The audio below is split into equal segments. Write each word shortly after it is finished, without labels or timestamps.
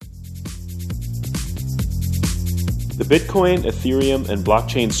Bitcoin, Ethereum, and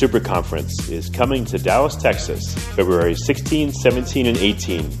Blockchain Super Conference is coming to Dallas, Texas, February 16, 17, and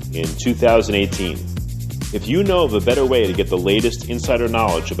 18 in 2018. If you know of a better way to get the latest insider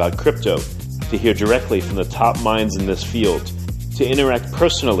knowledge about crypto, to hear directly from the top minds in this field, to interact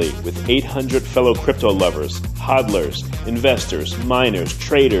personally with 800 fellow crypto lovers, hodlers, investors, miners,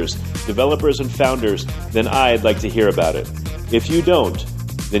 traders, developers, and founders, then I'd like to hear about it. If you don't,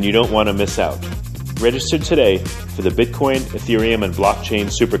 then you don't want to miss out. Register today for the Bitcoin, Ethereum, and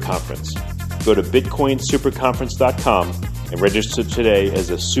Blockchain Super Conference. Go to bitcoinsuperconference.com and register today as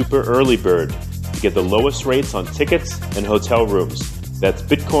a super early bird to get the lowest rates on tickets and hotel rooms. That's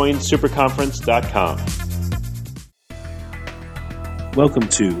bitcoinsuperconference.com. Welcome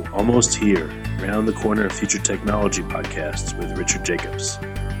to Almost Here, Round the Corner Future Technology podcast with Richard Jacobs.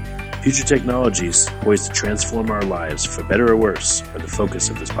 Future technologies poised to transform our lives for better or worse are the focus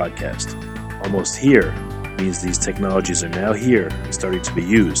of this podcast. Almost here means these technologies are now here and starting to be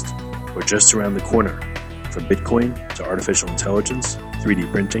used, or just around the corner, from Bitcoin to artificial intelligence,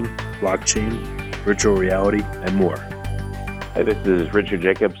 3D printing, blockchain, virtual reality, and more. Hi, this is Richard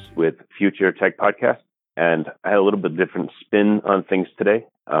Jacobs with Future Tech Podcast, and I had a little bit different spin on things today.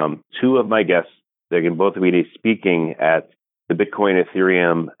 Two of my guests, they're going to both be speaking at the Bitcoin,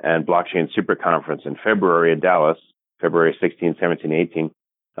 Ethereum, and Blockchain Super Conference in February in Dallas, February 16, 17, 18.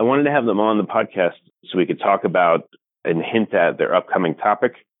 I wanted to have them on the podcast so we could talk about and hint at their upcoming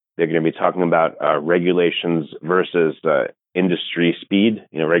topic. They're going to be talking about regulations versus industry speed,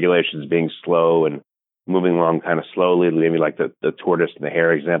 regulations being slow and moving along kind of slowly, maybe like the tortoise and the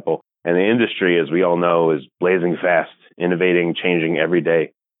hare example. And the industry, as we all know, is blazing fast, innovating, changing every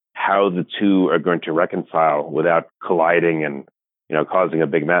day. How the two are going to reconcile without colliding and, causing a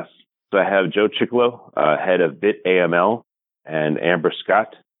big mess. So I have Joe Ciccolo, head of BitAML, and Amber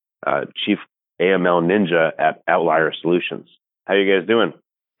Scott, Chief AML Ninja at Outlier Solutions. How are you guys doing?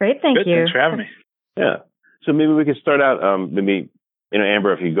 Great, thank you. Thanks for having me. Yeah. So maybe we could start out,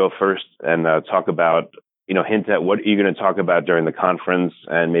 Amber, if you go first and talk about, hint at what you're going to talk about during the conference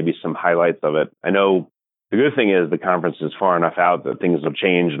and maybe some highlights of it. I know the good thing is the conference is far enough out that things will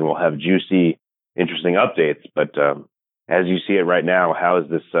change and we'll have juicy, interesting updates. But as you see it right now, how is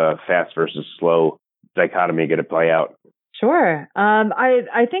this fast versus slow dichotomy going to play out? Sure.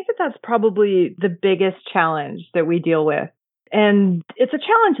 I think that's probably the biggest challenge that we deal with. And it's a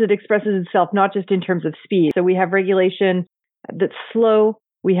challenge that expresses itself not just in terms of speed. So we have regulation that's slow.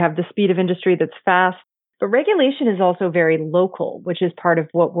 We have the speed of industry that's fast. But regulation is also very local, which is part of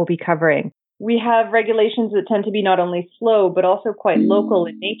what we'll be covering. We have regulations that tend to be not only slow, but also quite local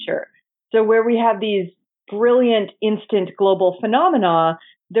in nature. So where we have these brilliant instant global phenomena,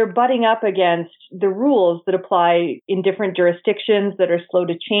 they're butting up against the rules that apply in different jurisdictions that are slow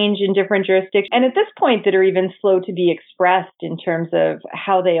to change in different jurisdictions. And at this point, that are even slow to be expressed in terms of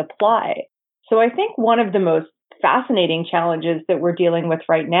how they apply. So I think one of the most fascinating challenges that we're dealing with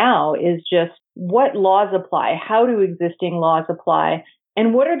right now is just what laws apply, how do existing laws apply,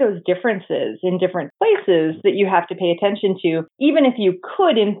 and what are those differences in different places that you have to pay attention to, even if you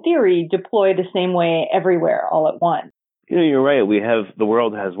could, in theory, deploy the same way everywhere all at once. You're right. The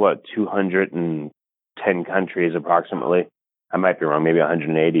world has 210 countries approximately. I might be wrong, maybe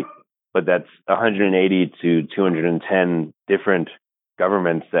 180, but that's 180 to 210 different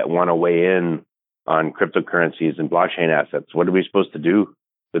governments that want to weigh in on cryptocurrencies and blockchain assets. What are we supposed to do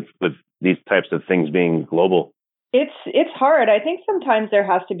with these types of things being global? It's hard. I think sometimes there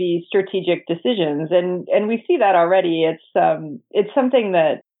has to be strategic decisions, and we see that already. It's something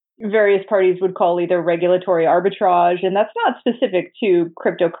that various parties would call either regulatory arbitrage, and that's not specific to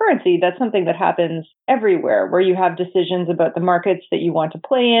cryptocurrency. That's something that happens everywhere, where you have decisions about the markets that you want to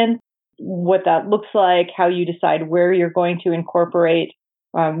play in, what that looks like, how you decide where you're going to incorporate,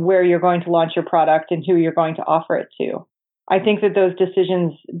 where you're going to launch your product, and who you're going to offer it to. I think that those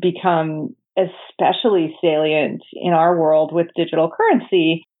decisions become especially salient in our world with digital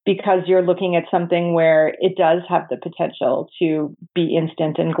currency, because you're looking at something where it does have the potential to be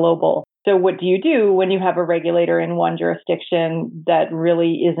instant and global. So what do you do when you have a regulator in one jurisdiction that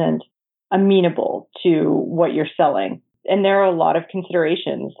really isn't amenable to what you're selling? And there are a lot of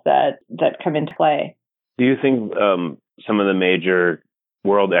considerations that come into play. Do you think some of the major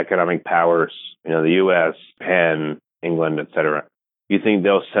world economic powers, the U.S., Japan, England, et cetera, you think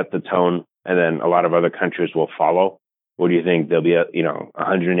they'll set the tone and then a lot of other countries will follow? Or do you think there'll be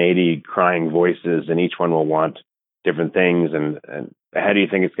 180 crying voices and each one will want different things? And how do you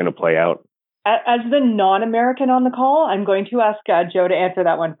think it's going to play out? As the non-American on the call, I'm going to ask Joe to answer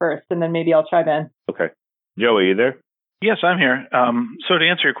that one first, and then maybe I'll chime in. Okay. Joe, are you there? Yes, I'm here. So to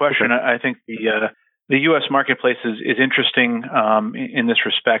answer your question, I think the the U.S. marketplace is interesting in this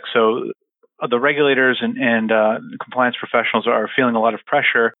respect. So the regulators and compliance professionals are feeling a lot of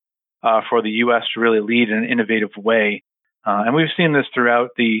pressure for the U.S. to really lead in an innovative way. And we've seen this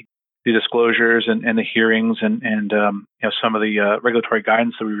throughout the disclosures and the hearings and some of the regulatory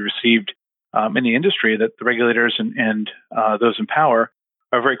guidance that we received in the industry, that the regulators and those in power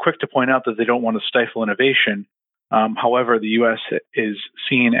are very quick to point out that they don't want to stifle innovation. However, the U.S. is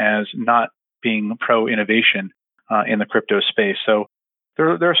seen as not being pro-innovation in the crypto space. So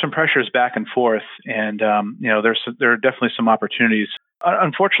there are some pressures back and forth, and there are definitely some opportunities.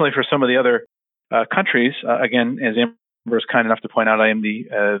 Unfortunately, for some of the other countries, again, as Amber is kind enough to point out, I am the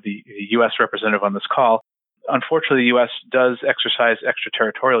U.S. representative on this call. Unfortunately, the U.S. does exercise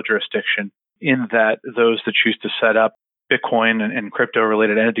extraterritorial jurisdiction in that those that choose to set up Bitcoin and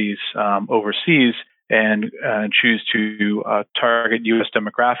crypto-related entities overseas and choose to target U.S.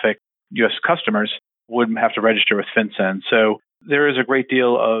 demographic, U.S. customers, would have to register with FinCEN. So there is a great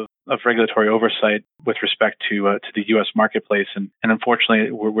deal of regulatory oversight with respect to the U.S. marketplace, and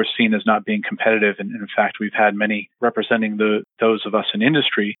unfortunately, we're seen as not being competitive. And in fact, we've had many representing those of us in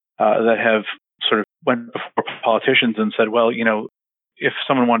industry that have sort of went before politicians and said, well, if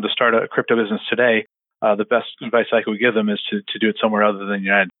someone wanted to start a crypto business today, the best advice I could give them is to do it somewhere other than the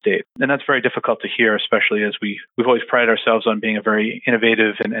United States. And that's very difficult to hear, especially as we've always prided ourselves on being a very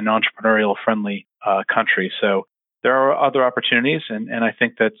innovative and entrepreneurial friendly country. So there are other opportunities, and I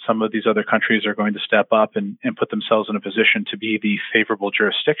think that some of these other countries are going to step up and put themselves in a position to be the favorable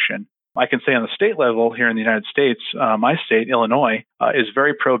jurisdiction. I can say on the state level here in the United States, my state, Illinois, is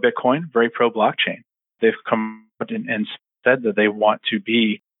very pro-Bitcoin, very pro-blockchain. They've come out and said that they want to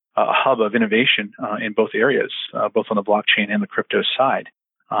be a hub of innovation in both areas, both on the blockchain and the crypto side,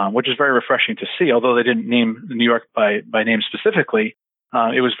 which is very refreshing to see. Although they didn't name New York by name specifically,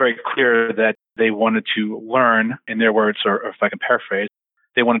 it was very clear that they wanted to learn, in their words, or if I can paraphrase,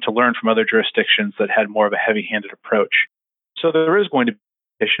 they wanted to learn from other jurisdictions that had more of a heavy-handed approach. So there is going to be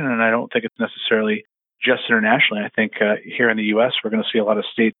competition, and I don't think it's necessarily just internationally. I think here in the U.S., we're going to see a lot of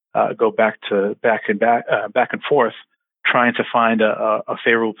states go back and forth, trying to find a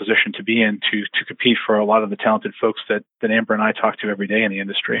favorable position to be in to compete for a lot of the talented folks that Amber and I talk to every day in the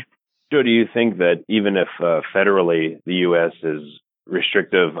industry. Joe, do you think that even if federally the U.S. is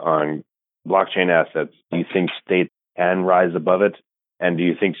restrictive on blockchain assets, do you think states can rise above it? And do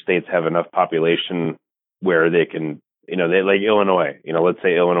you think states have enough population where they can, they like Illinois, let's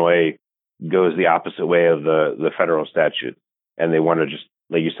say Illinois goes the opposite way of the federal statute, and they want to just,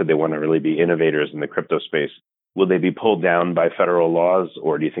 like you said, they want to really be innovators in the crypto space. Will they be pulled down by federal laws,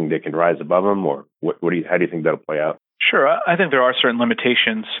 or do you think they can rise above them, or how do you think that'll play out? Sure. I think there are certain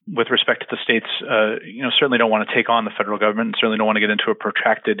limitations with respect to the states. Certainly don't want to take on the federal government, and certainly don't want to get into a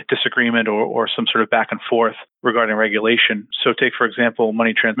protracted disagreement or some sort of back and forth regarding regulation. So take, for example,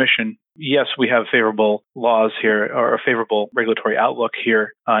 money transmission. Yes, we have favorable laws here, or a favorable regulatory outlook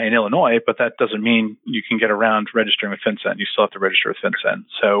here in Illinois, but that doesn't mean you can get around registering with FinCEN. You still have to register with FinCEN.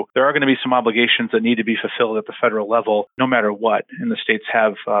 So there are going to be some obligations that need to be fulfilled at the federal level, no matter what, and the states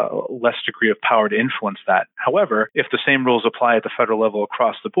have less degree of power to influence that. However, if the same rules apply at the federal level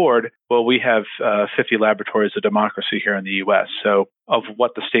across the board, well, we have 50 laboratories of democracy here in the U.S. So of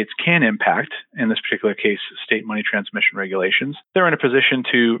what the states can impact, in this particular case, state money transmission regulations, they're in a position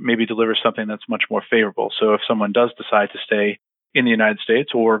to maybe deliver something that's much more favorable. So if someone does decide to stay in the United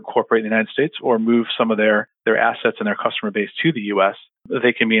States or incorporate in the United States or move some of their assets and their customer base to the U.S.,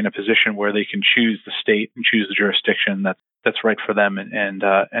 they can be in a position where they can choose the state and choose the jurisdiction that's right for them and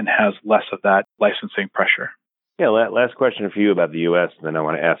has less of that licensing pressure. Yeah, last question for you about the U.S., and then I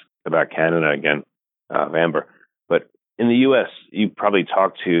want to ask about Canada again, Amber. But in the U.S., you probably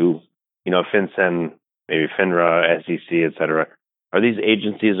talk to, FinCEN, maybe FINRA, SEC, et cetera. Are these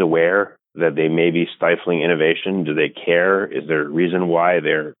agencies aware that they may be stifling innovation? Do they care? Is there a reason why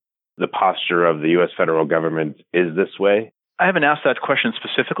the posture of the U.S. federal government is this way? I haven't asked that question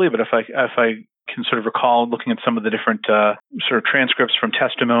specifically, but if I can sort of recall looking at some of the different sort of transcripts from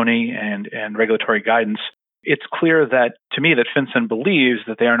testimony and regulatory guidance, it's clear that, to me, that FinCEN believes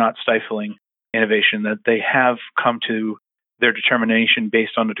that they are not stifling innovation, that they have come to their determination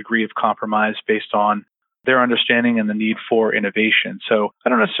based on a degree of compromise, based on their understanding and the need for innovation. So I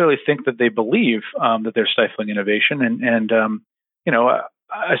don't necessarily think that they believe that they're stifling innovation. And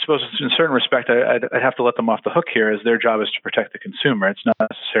I suppose in a certain respect, I'd have to let them off the hook here, as their job is to protect the consumer. It's not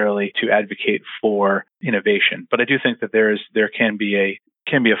necessarily to advocate for innovation. But I do think that there can be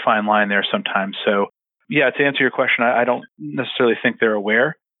a fine line there sometimes. So yeah, to answer your question, I don't necessarily think they're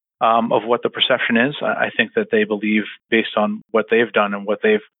aware of what the perception is. I think that they believe, based on what they've done and what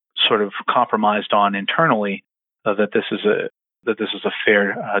they've sort of compromised on internally, that this is a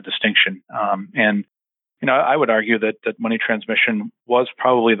fair distinction. And I would argue that money transmission was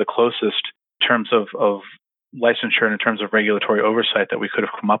probably the closest in terms of licensure and in terms of regulatory oversight that we could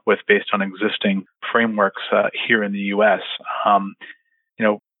have come up with based on existing frameworks here in the U.S.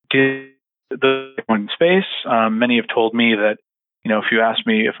 Did the Bitcoin space, many have told me that, if you ask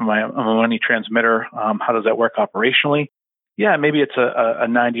me if I'm a money transmitter, how does that work operationally? Yeah, maybe it's a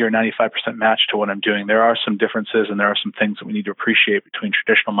 90 or 95% match to what I'm doing. There are some differences and there are some things that we need to appreciate between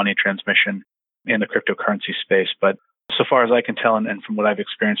traditional money transmission and the cryptocurrency space. But so far as I can tell, and from what I've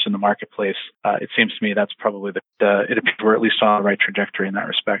experienced in the marketplace, it seems to me that's probably it appears we're at least on the right trajectory in that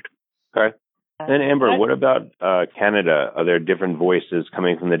respect. Okay. And Amber, what about Canada? Are there different voices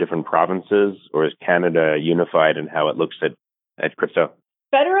coming from the different provinces, or is Canada unified in how it looks at crypto?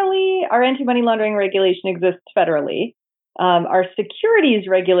 Federally, our anti-money laundering regulation exists federally. Our securities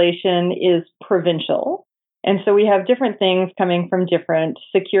regulation is provincial. And so we have different things coming from different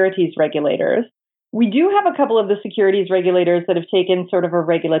securities regulators. We do have a couple of the securities regulators that have taken sort of a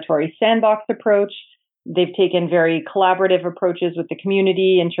regulatory sandbox approach. They've taken very collaborative approaches with the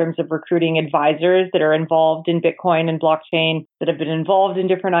community in terms of recruiting advisors that are involved in Bitcoin and blockchain, that have been involved in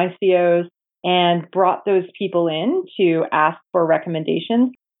different ICOs, and brought those people in to ask for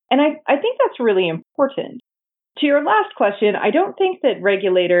recommendations. And I think that's really important. To your last question, I don't think that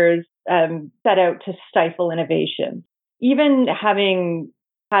regulators set out to stifle innovation. Even having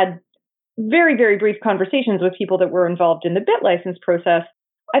had very, very brief conversations with people that were involved in the BitLicense process,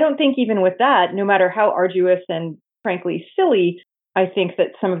 I don't think even with that, no matter how arduous and frankly silly I think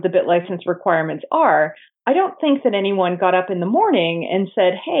that some of the BitLicense requirements are, I don't think that anyone got up in the morning and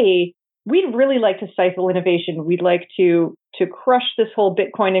said, hey, we'd really like to stifle innovation. We'd like to crush this whole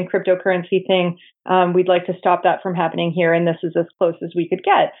Bitcoin and cryptocurrency thing. We'd like to stop that from happening here, and this is as close as we could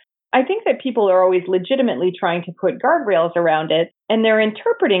get. I think that people are always legitimately trying to put guardrails around it, and they're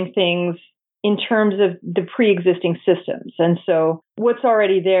interpreting things in terms of the pre-existing systems. And so what's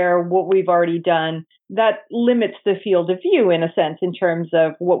already there, what we've already done, that limits the field of view in a sense in terms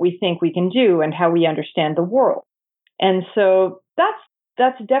of what we think we can do and how we understand the world. And so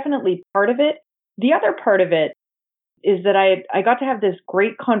that's definitely part of it. The other part of it is that I got to have this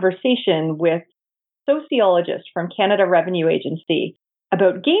great conversation with sociologists from Canada Revenue Agency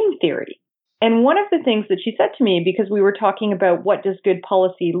about game theory. And one of the things that she said to me, because we were talking about what does good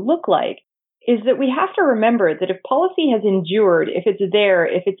policy look like, is that we have to remember that if policy has endured, if it's there,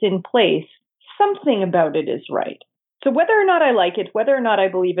 if it's in place, something about it is right. So whether or not I like it, whether or not I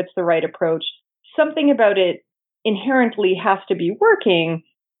believe it's the right approach, something about it inherently has to be working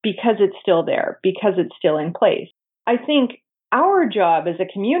because it's still there, because it's still in place. I think our job as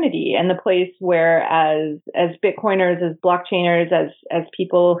a community and the place where as Bitcoiners, as blockchainers, as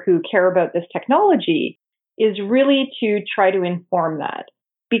people who care about this technology is really to try to inform that.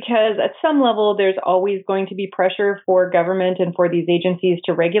 Because at some level, there's always going to be pressure for government and for these agencies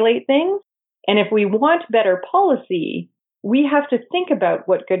to regulate things. And if we want better policy, we have to think about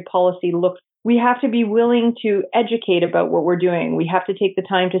what good policy looks like. We have to be willing to educate about what we're doing. We have to take the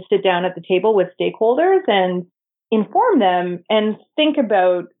time to sit down at the table with stakeholders and inform them and think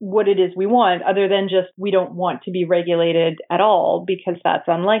about what it is we want, other than just we don't want to be regulated at all, because that's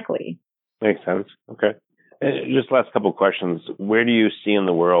unlikely. Makes sense. Okay. Just last couple of questions. Where do you see in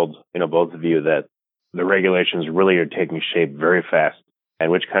the world, both of you, that the regulations really are taking shape very fast?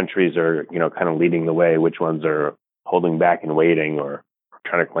 And which countries are, kind of leading the way? Which ones are holding back and waiting or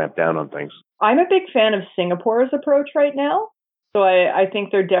trying to clamp down on things? I'm a big fan of Singapore's approach right now. So I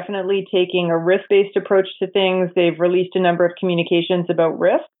think they're definitely taking a risk-based approach to things. They've released a number of communications about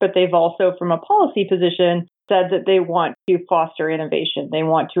risk, but they've also, from a policy position, said that they want to foster innovation. They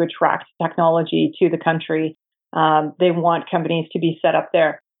want to attract technology to the country. They want companies to be set up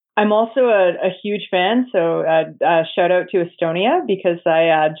there. I'm also a huge fan, so shout out to Estonia, because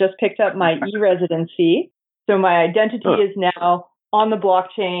I just picked up my e-residency. So my identity is now on the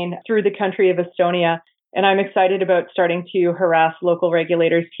blockchain through the country of Estonia. And I'm excited about starting to harass local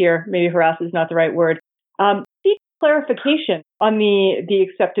regulators here. Maybe harass is not the right word. Seek clarification on the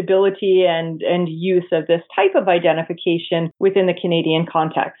acceptability and use of this type of identification within the Canadian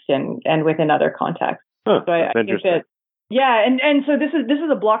context and within other contexts. So I think that, yeah, and so this is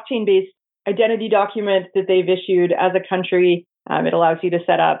a blockchain-based identity document that they've issued as a country. It allows you to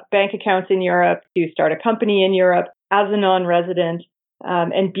set up bank accounts in Europe, to start a company in Europe as a non-resident,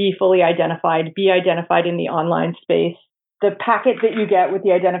 and be fully identified, be identified in the online space. The packet that you get with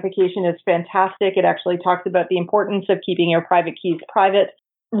the identification is fantastic. It actually talks about the importance of keeping your private keys private.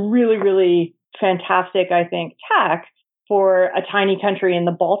 Really, really fantastic, I think, tack for a tiny country in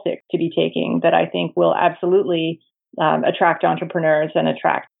the Baltic to be taking that I think will absolutely attract entrepreneurs and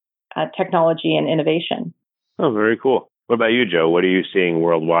attract technology and innovation. Oh, very cool. What about you, Joe? What are you seeing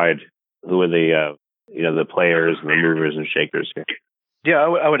worldwide? Who are the the players and the movers and shakers here? Yeah,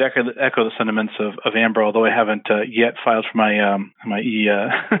 I would echo the sentiments of Amber, although I haven't yet filed for my my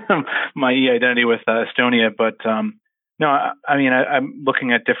e-identity with Estonia. But no, I mean, I'm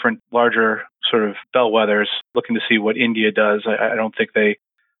looking at different larger sort of bellwethers, looking to see what India does. I don't think they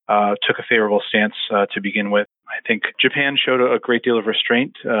took a favorable stance to begin with. I think Japan showed a great deal of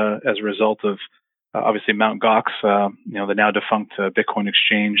restraint as a result of obviously Mt. Gox, the now defunct Bitcoin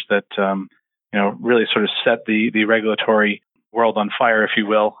exchange that really sort of set the regulatory world on fire, if you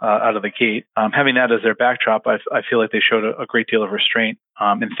will, out of the gate. Having that as their backdrop, I feel like they showed a great deal of restraint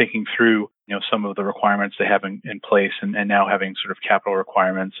in thinking through, some of the requirements they have in place, and now having sort of capital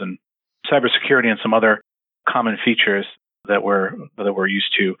requirements and cybersecurity and some other common features that we're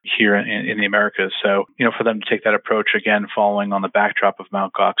used to here in the Americas. So, for them to take that approach again, following on the backdrop of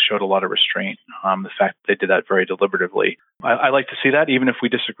Mt. Gox, showed a lot of restraint. The fact that they did that very deliberatively. I like to see that, even if we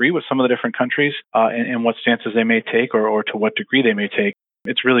disagree with some of the different countries and what stances they may take or to what degree they may take.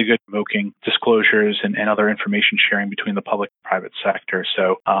 It's really good invoking disclosures and other information sharing between the public and private sector.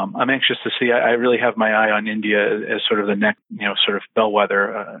 So I'm anxious to see. I really have my eye on India as sort of the next, sort of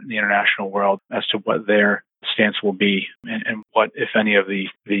bellwether in the international world as to what their stance will be and what, if any, of the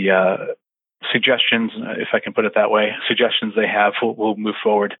suggestions, if I can put it that way, suggestions they have will move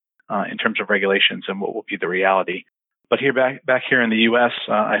forward in terms of regulations and what will be the reality. But here back here in the U.S.,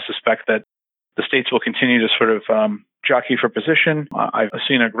 I suspect that the states will continue to sort of jockey for position. I've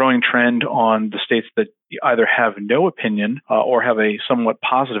seen a growing trend on the states that either have no opinion or have a somewhat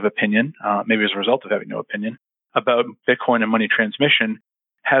positive opinion, maybe as a result of having no opinion, about Bitcoin and money transmission,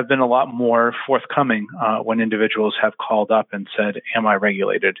 have been a lot more forthcoming when individuals have called up and said, am I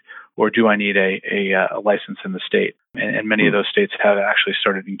regulated, or do I need a license in the state? And many of those states have actually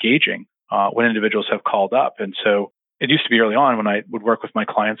started engaging when individuals have called up. And so it used to be early on when I would work with my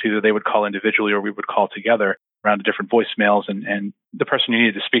clients, either they would call individually or we would call together around the different voicemails, and the person you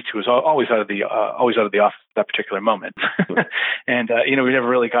needed to speak to was always out of the office at that particular moment. And we never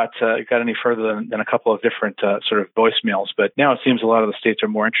really got any further than a couple of different sort of voicemails. But now it seems a lot of the states are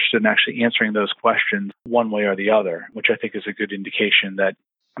more interested in actually answering those questions one way or the other, which I think is a good indication that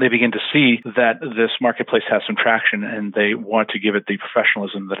they begin to see that this marketplace has some traction and they want to give it the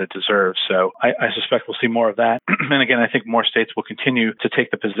professionalism that it deserves. So I suspect we'll see more of that. And again, I think more states will continue to take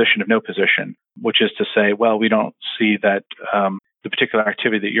the position of no position, which is to say, well, we don't see that the particular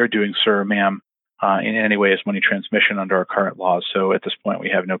activity that you're doing, sir or ma'am, in any way is money transmission under our current laws. So at this point,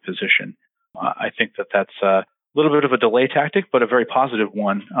 we have no position. I think that's a little bit of a delay tactic, but a very positive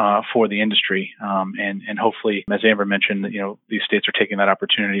one for the industry. And hopefully, as Amber mentioned, these states are taking that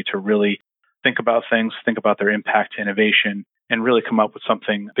opportunity to really think about things, think about their impact to innovation, and really come up with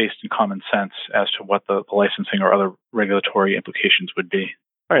something based in common sense as to what the licensing or other regulatory implications would be.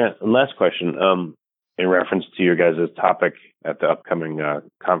 All right. And last question, in reference to your guys' topic at the upcoming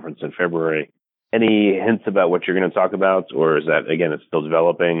conference in February, any hints about what you're going to talk about, or is that, again, it's still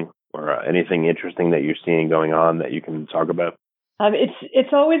developing? Or anything interesting that you're seeing going on that you can talk about? It's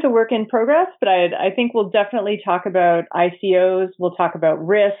always a work in progress, but I think we'll definitely talk about ICOs. We'll talk about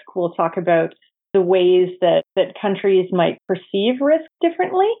risk. We'll talk about the ways that countries might perceive risk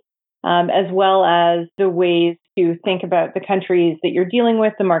differently, as well as the ways to think about the countries that you're dealing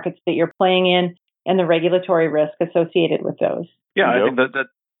with, the markets that you're playing in, and the regulatory risk associated with those. Yeah, I think that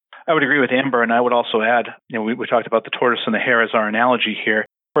I would agree with Amber, and I would also add, we talked about the tortoise and the hare as our analogy here.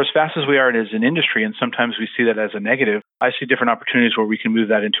 For as fast as we are as an industry, and sometimes we see that as a negative, I see different opportunities where we can move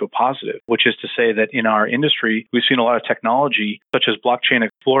that into a positive, which is to say that in our industry, we've seen a lot of technology, such as Blockchain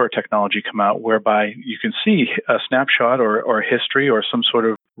Explorer technology, come out, whereby you can see a snapshot or a history or some sort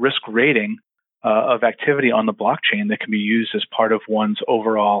of risk rating of activity on the blockchain that can be used as part of one's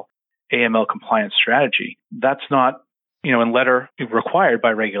overall AML compliance strategy. That's not in letter required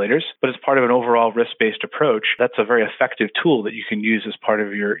by regulators, but as part of an overall risk-based approach, that's a very effective tool that you can use as part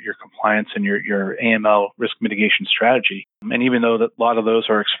of your compliance and your AML risk mitigation strategy. And even though that a lot of those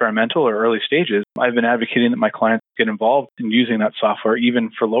are experimental or early stages, I've been advocating that my clients get involved in using that software even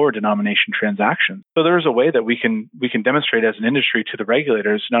for lower denomination transactions. So there is a way that we can demonstrate as an industry to the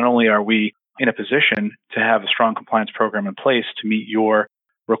regulators, not only are we in a position to have a strong compliance program in place to meet your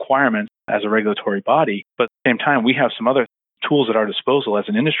requirements as a regulatory body, but at the same time, we have some other tools at our disposal as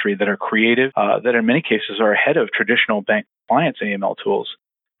an industry that are creative, that in many cases are ahead of traditional bank compliance AML tools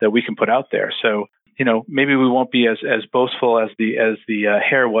that we can put out there. So, maybe we won't be as boastful as the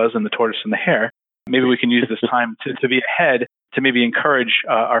hare was and the tortoise and the hare. maybe we can use this time to be ahead to maybe encourage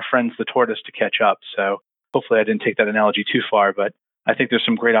our friends, the tortoise, to catch up. So hopefully I didn't take that analogy too far, but I think there's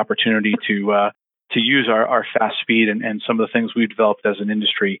some great opportunity to use our fast speed and some of the things we've developed as an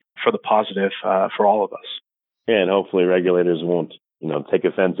industry for the positive for all of us. Yeah, and hopefully regulators won't, take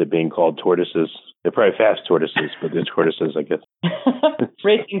offense at being called tortoises. They're probably fast tortoises, but they're tortoises, I guess.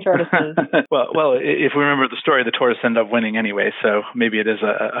 Racing tortoises. Well, if we remember the story, the tortoise ended up winning anyway, so maybe it is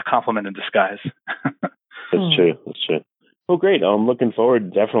a compliment in disguise. That's true. Well, great. I'm looking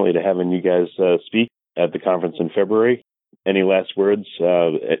forward definitely to having you guys speak at the conference in February. Any last words?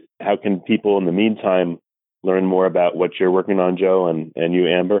 How can people in the meantime learn more about what you're working on, Joe, and you,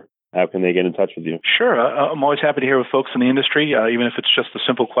 Amber? How can they get in touch with you? Sure. I'm always happy to hear with folks in the industry, even if it's just a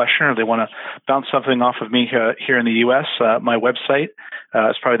simple question or they want to bounce something off of me here in the U.S. My website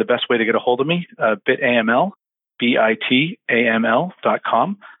is probably the best way to get a hold of me, BitAML,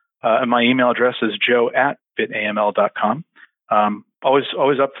 BITAML.com. And my email address is joe@bitaml.com.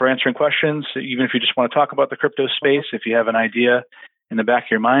 Always up for answering questions, even if you just want to talk about the crypto space. If you have an idea in the back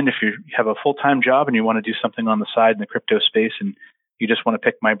of your mind, if you have a full-time job and you want to do something on the side in the crypto space and you just want to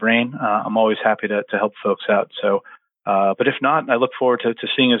pick my brain, I'm always happy to help folks out. So, but if not, I look forward to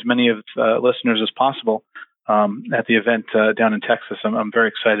seeing as many of listeners as possible at the event down in Texas. I'm very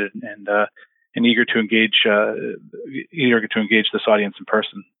excited and eager to engage this audience in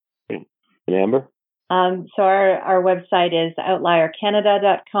person. And Amber? So our website is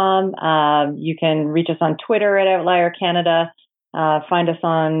outliercanada.com. You can reach us on Twitter at Outlier Canada. Find us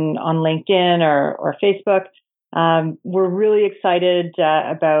on LinkedIn or Facebook. We're really excited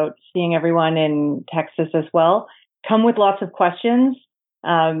about seeing everyone in Texas as well. Come with lots of questions.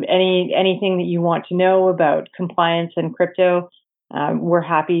 Anything that you want to know about compliance and crypto, we're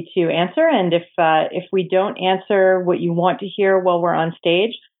happy to answer. And if we don't answer what you want to hear while we're on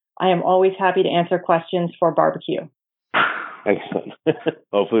stage, I am always happy to answer questions for barbecue. Excellent.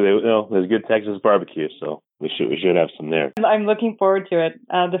 Hopefully, there's good Texas barbecue, so we should have some there. I'm looking forward to it.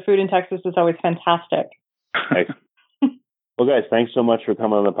 The food in Texas is always fantastic. Excellent. Well, guys, thanks so much for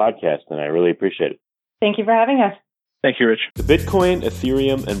coming on the podcast, and I really appreciate it. Thank you for having us. Thank you, Rich. The Bitcoin,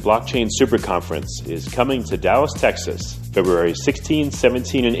 Ethereum, and Blockchain Super Conference is coming to Dallas, Texas, February 16,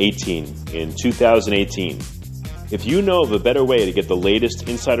 17, and 18 in 2018. If you know of a better way to get the latest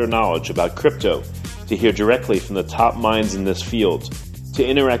insider knowledge about crypto, to hear directly from the top minds in this field, to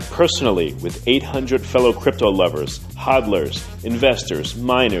interact personally with 800 fellow crypto lovers, hodlers, investors,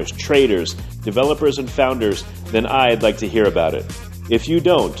 miners, traders, developers, and founders, then I'd like to hear about it. If you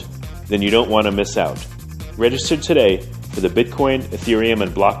don't, then you don't want to miss out. Register today for the Bitcoin, Ethereum,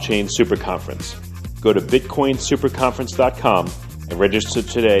 and Blockchain Super Conference. Go to bitcoinsuperconference.com and register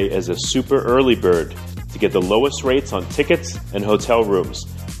today as a super early bird to get the lowest rates on tickets and hotel rooms.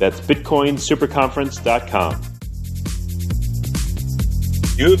 That's bitcoinsuperconference.com.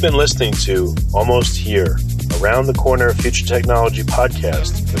 You have been listening to Almost Here, Around the Corner Future Technology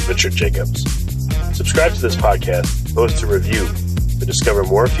podcast with Richard Jacobs. Subscribe to this podcast, post a review to discover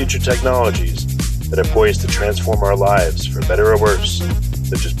more future technologies that are poised to transform our lives for better or worse,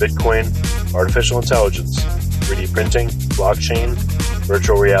 such as Bitcoin, artificial intelligence, 3D printing, blockchain,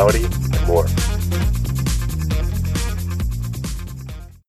 virtual reality, and more.